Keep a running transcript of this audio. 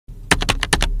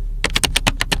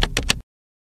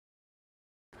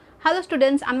Hello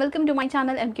students and welcome to my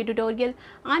channel MK Tutorial.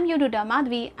 I'm your tutor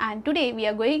Madhvi and today we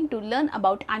are going to learn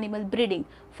about animal breeding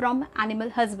from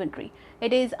animal husbandry.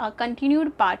 It is a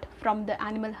continued part from the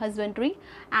animal husbandry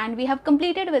and we have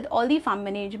completed with all the farm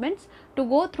managements. To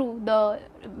go through the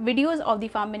videos of the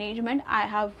farm management, I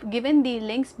have given the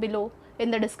links below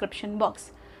in the description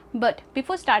box. But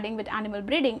before starting with animal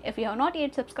breeding, if you have not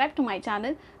yet subscribed to my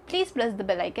channel, please press the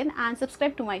bell icon and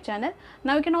subscribe to my channel.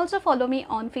 Now you can also follow me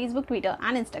on Facebook, Twitter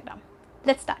and Instagram.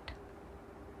 Let's start.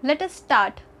 Let us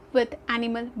start with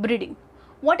animal breeding.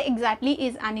 What exactly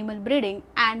is animal breeding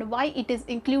and why it is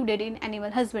included in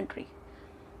animal husbandry?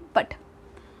 But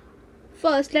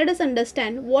first let us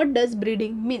understand what does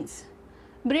breeding means.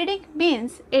 Breeding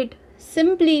means, it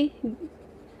simply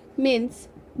means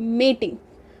mating.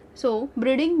 So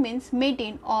breeding means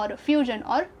mating or fusion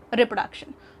or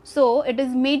reproduction. So it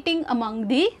is mating among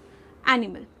the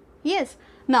animal. Yes.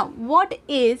 Now what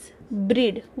is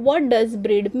breed? What does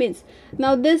breed means?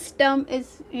 Now this term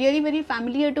is really very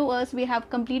familiar to us. We have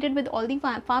completed with all the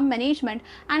farm management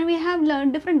and we have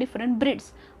learned different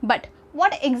breeds. But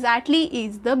what exactly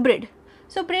is the breed?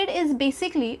 So breed is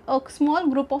basically a small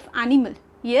group of animal.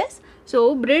 Yes.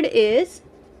 So breed is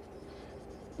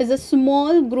a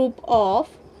small group of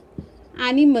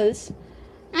animals,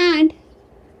 and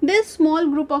this small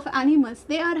group of animals,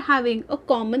 they are having a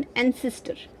common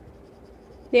ancestor.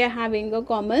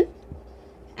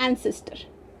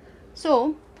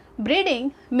 So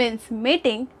breeding means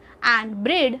mating and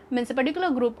breed means a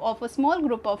particular group of a small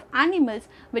group of animals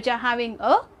which are having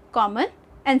a common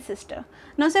ancestor.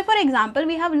 Now say for example,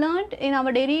 we have learned in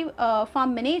our dairy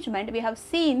farm management, we have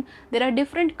seen there are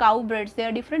different cow breeds, there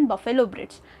are different buffalo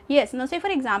breeds. Yes, now say for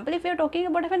example, if we are talking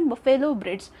about even buffalo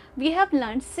breeds, we have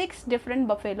learned 6 different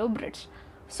buffalo breeds.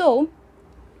 So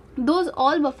those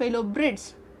all buffalo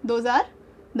breeds, those are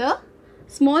the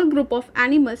small group of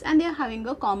animals and they are having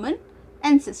a common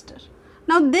ancestor.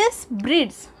 Now this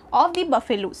breeds of the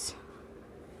buffaloes.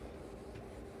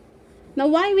 Now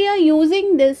why we are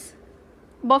using this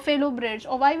buffalo breeds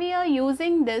or why we are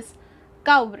using this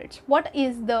cow breeds? What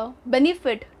is the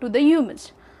benefit to the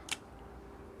humans?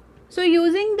 So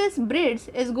using this breeds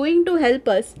is going to help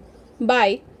us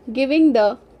by giving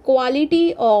the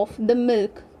quality of the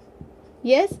milk.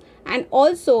 Yes, and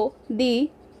also the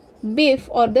beef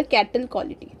or the cattle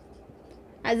quality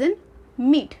as in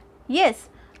meat. Yes,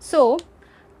 so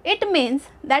it means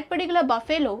that particular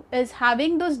buffalo is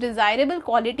having those desirable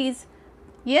qualities.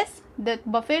 Yes, the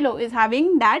buffalo is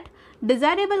having that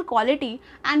desirable quality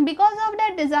and because of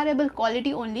that desirable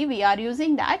quality only we are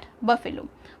using that buffalo.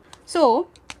 So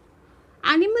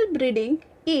animal breeding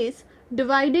is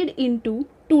divided into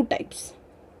 2 types.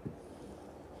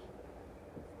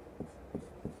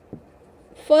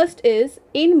 First is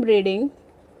inbreeding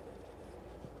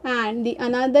and the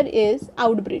another is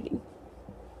outbreeding.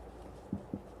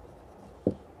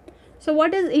 So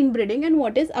what is inbreeding and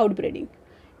what is outbreeding?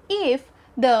 If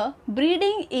the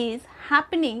breeding is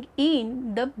happening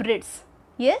in the breeds,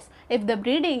 yes, if the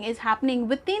breeding is happening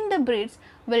within the breeds,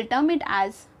 we'll term it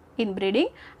as inbreeding,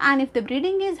 and if the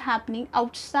breeding is happening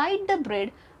outside the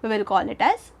breed, we will call it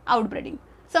as outbreeding.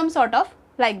 Some sort of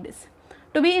like this.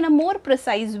 To be in a more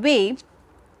precise way,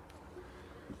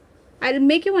 I'll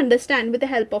make you understand with the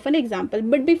help of an example.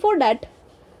 But before that,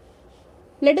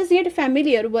 let us get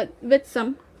familiar with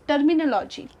some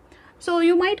terminology. So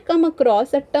you might come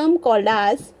across a term called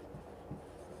as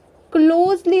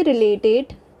closely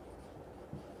related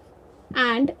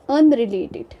and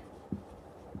unrelated.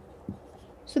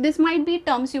 So this might be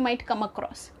terms you might come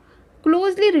across.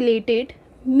 Closely related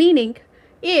meaning,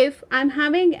 if I'm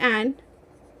having an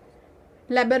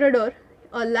Labrador,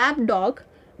 a lab dog,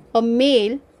 a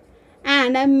male,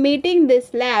 and I'm mating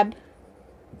this lab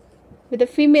with a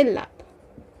female lab.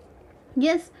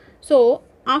 Yes, so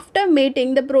after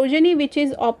mating, the progeny which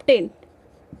is obtained,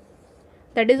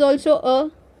 that is also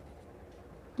a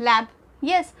lab.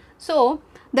 Yes, so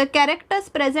the characters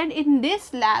present in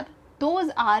this lab, those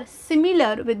are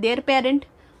similar with their parent.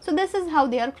 So this is how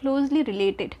they are closely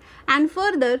related. And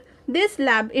further, this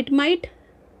lab, it might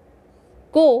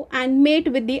go and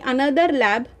mate with the another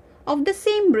lab of the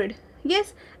same breed.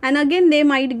 Yes, and again they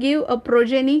might give a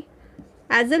progeny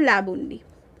as a lab only.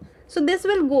 So this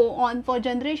will go on for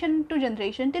generation to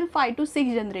generation till 5 to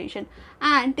 6 generation,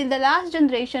 and till the last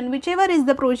generation, whichever is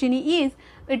the progeny is,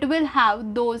 it will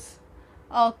have those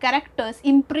characters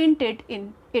imprinted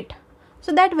in it.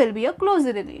 So that will be a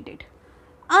closely related.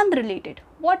 Unrelated.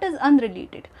 What is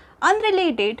unrelated?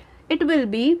 Unrelated, it will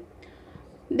be,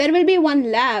 there will be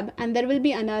one lab and there will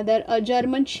be another, a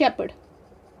German Shepherd.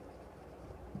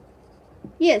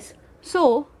 Yes,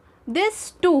 so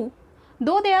these two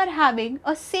though they are having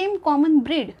a same common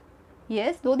breed,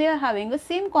 yes, though they are having a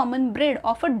same common breed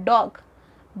of a dog,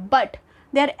 but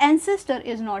their ancestor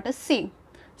is not the same.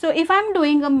 So if I am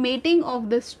doing a mating of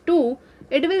this two,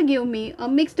 it will give me a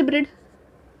mixed breed.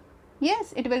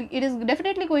 Yes, it is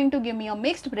definitely going to give me a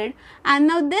mixed breed, and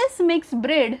now this mixed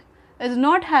breed is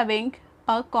not having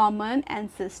a common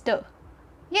ancestor.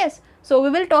 Yes, so we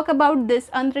will talk about this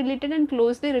unrelated and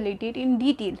closely related in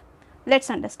detail. Let's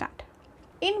understand.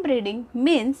 Inbreeding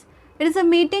means it is a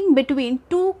mating between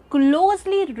two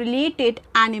closely related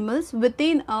animals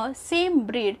within a same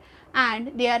breed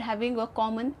and they are having a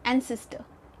common ancestor.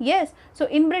 Yes, so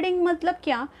inbreeding मतलब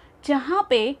क्या, जहाँ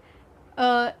पे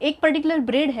एक particular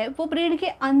breed है, वो breed के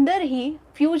अंदर ही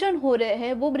fusion हो रहे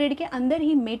हैं, वो ब्रीड के अंदर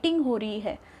ही मेटिंग हो रही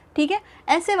है, ठीक है,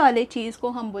 ऐसे वाले चीज़ को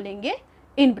हम बोलेंगे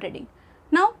inbreeding.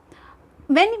 Now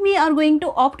when we are going to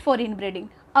opt for inbreeding,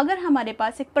 अगर हमारे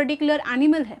पास एक पर्टिकुलर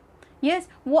एनिमल है, यस,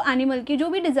 वो एनिमल की जो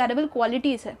भी डिज़ायरेबल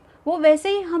क्वालिटीज़ है वो वैसे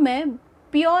ही हमें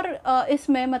प्योर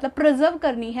इसमें मतलब प्रिजर्व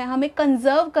करनी है, हमें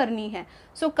कंजर्व करनी है.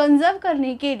 सो कंजर्व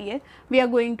करने के लिए we are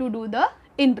going to do the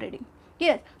inbreeding.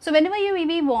 Yes, so whenever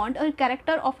we want a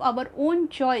character of our own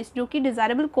choice जो कि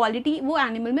desirable quality वो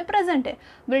animal में present है,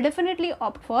 we'll definitely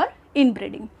opt for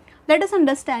inbreeding. Let us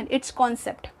understand its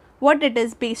concept, what it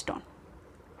is based on.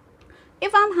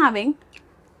 If I'm having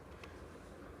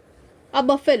a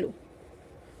buffalo,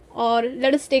 or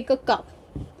let us take a cow.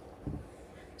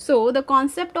 So the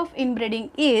concept of inbreeding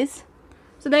is,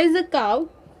 so there is a cow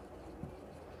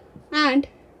and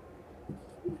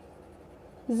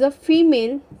the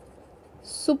female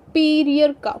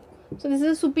superior cow. So this is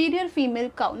a superior female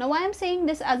cow. Now why I am saying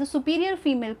this as a superior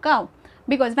female cow?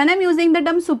 Because when I am using the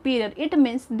term superior, it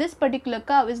means this particular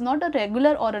cow is not a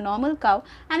regular or a normal cow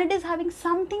and it is having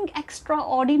something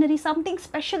extraordinary, something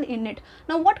special in it.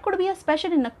 Now what could be a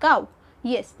special in a cow?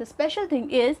 Yes, the special thing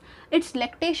is its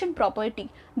lactation property.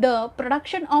 The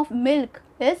production of milk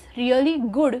is really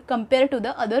good compared to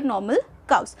the other normal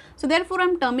cows. So therefore I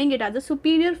am terming it as a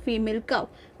superior female cow.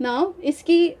 Now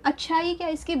इसकी अच्छाई क्या,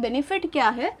 इसकी benefit क्या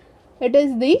है? It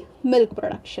is the milk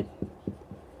production.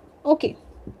 Okay.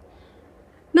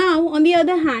 Now on the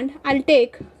other hand, I'll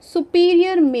take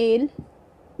superior male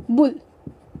bull.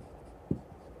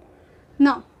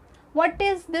 Now what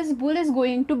is this bull is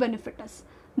going to benefit us?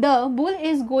 The bull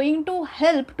is going to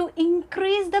help to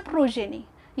increase the progeny.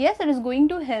 Yes, it is going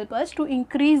to help us to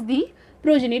increase the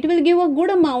progeny. It will give a good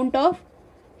amount of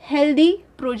healthy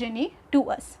progeny to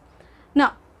us.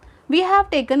 Now we have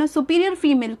taken a superior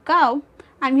female cow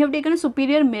and we have taken a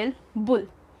superior male bull.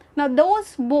 Now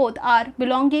those both are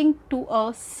belonging to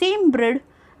a same breed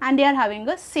and they are having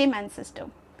a same ancestor.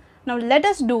 Now let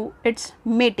us do its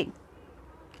mating.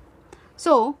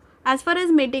 So as far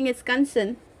as mating is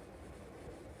concerned,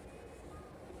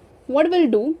 what we'll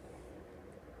do,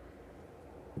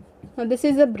 now this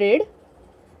is a breed,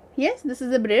 yes, this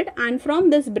is a breed, and from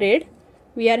this breed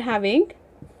we are having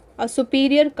a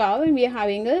superior cow and we are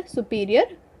having a superior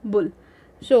bull.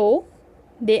 So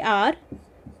they are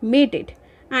mated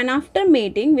and after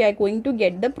mating we are going to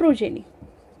get the progeny.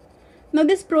 Now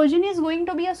this progeny is going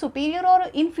to be a superior or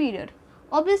inferior?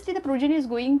 Obviously the progeny is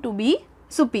going to be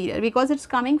superior because it's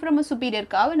coming from a superior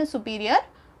cow and a superior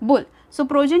bull. So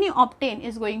progeny obtained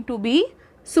is going to be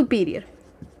superior.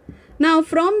 Now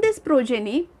from this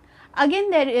progeny again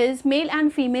there is male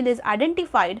and female is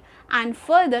identified and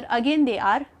further again they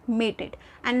are mated,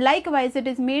 and likewise it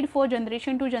is made for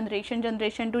generation to generation,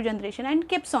 generation to generation, and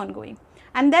keeps on going,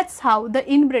 and that's how the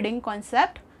inbreeding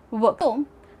concept works. So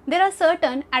there are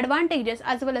certain advantages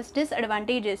as well as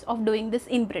disadvantages of doing this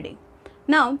inbreeding.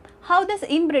 Now how this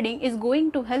inbreeding is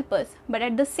going to help us, but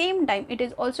at the same time it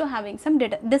is also having some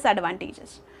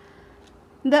disadvantages.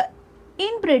 The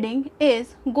inbreeding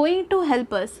is going to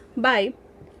help us by,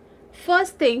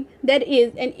 first thing, there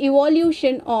is an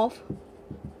evolution of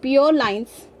pure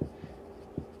lines,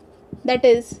 that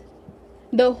is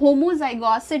the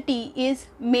homozygosity is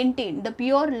maintained, the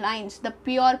pure lines, the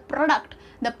pure product,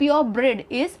 the pure breed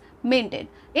is maintained.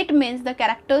 It means the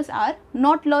characters are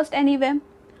not lost anywhere,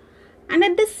 and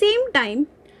at the same time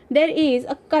there is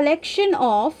a collection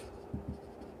of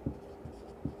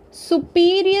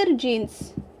superior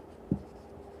genes.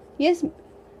 Yes,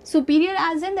 superior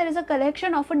as in there is a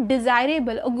collection of a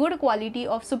desirable, a good quality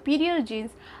of superior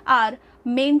genes are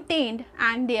maintained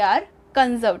and they are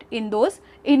conserved in those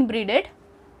inbreeded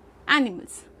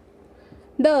animals.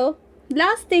 The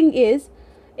last thing is,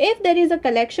 if there is a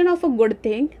collection of a good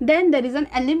thing, then there is an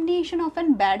elimination of a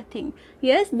bad thing.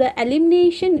 Yes, the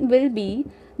elimination will be,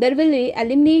 there will be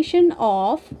elimination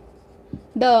of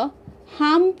the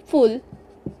harmful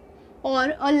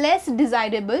or a less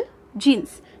desirable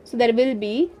genes. So there will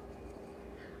be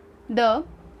the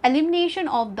elimination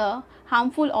of the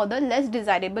harmful or the less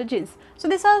desirable genes. So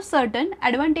these are certain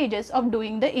advantages of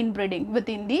doing the inbreeding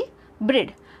within the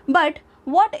breed. But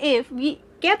what if we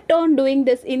kept on doing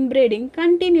this inbreeding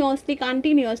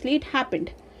continuously it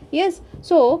happened? Yes,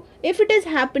 so if it is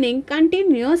happening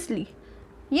continuously,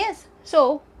 yes,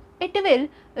 so it will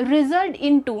result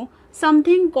into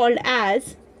something called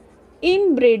as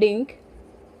inbreeding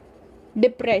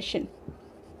depression.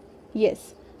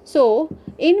 Yes, so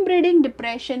inbreeding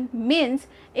depression means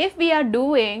if we are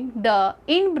doing the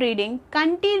inbreeding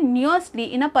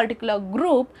continuously in a particular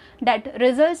group, that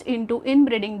results into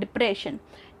inbreeding depression.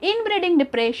 Inbreeding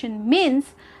depression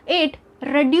means it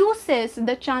reduces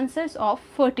the chances of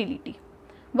fertility.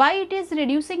 Why it is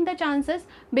reducing the chances?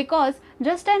 Because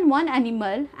just in one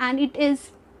animal and it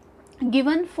is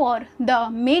given for the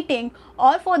mating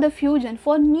or for the fusion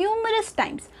for numerous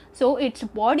times, so its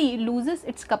body loses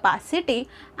its capacity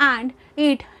and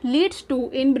it leads to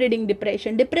inbreeding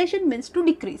depression. Depression means to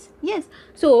decrease. Yes,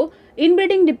 so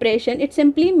inbreeding depression, it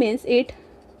simply means it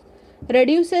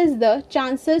reduces the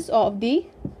chances of the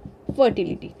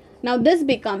fertility. Now this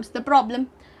becomes the problem.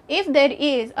 If there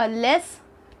is a less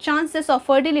chances of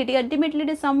fertility, ultimately it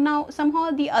is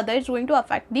somehow the other is going to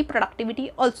affect the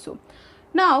productivity also.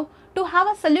 Now to have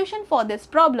a solution for this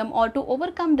problem or to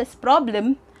overcome this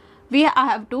problem, we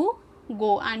have to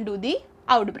go and do the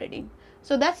outbreeding.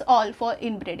 So that's all for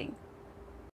inbreeding.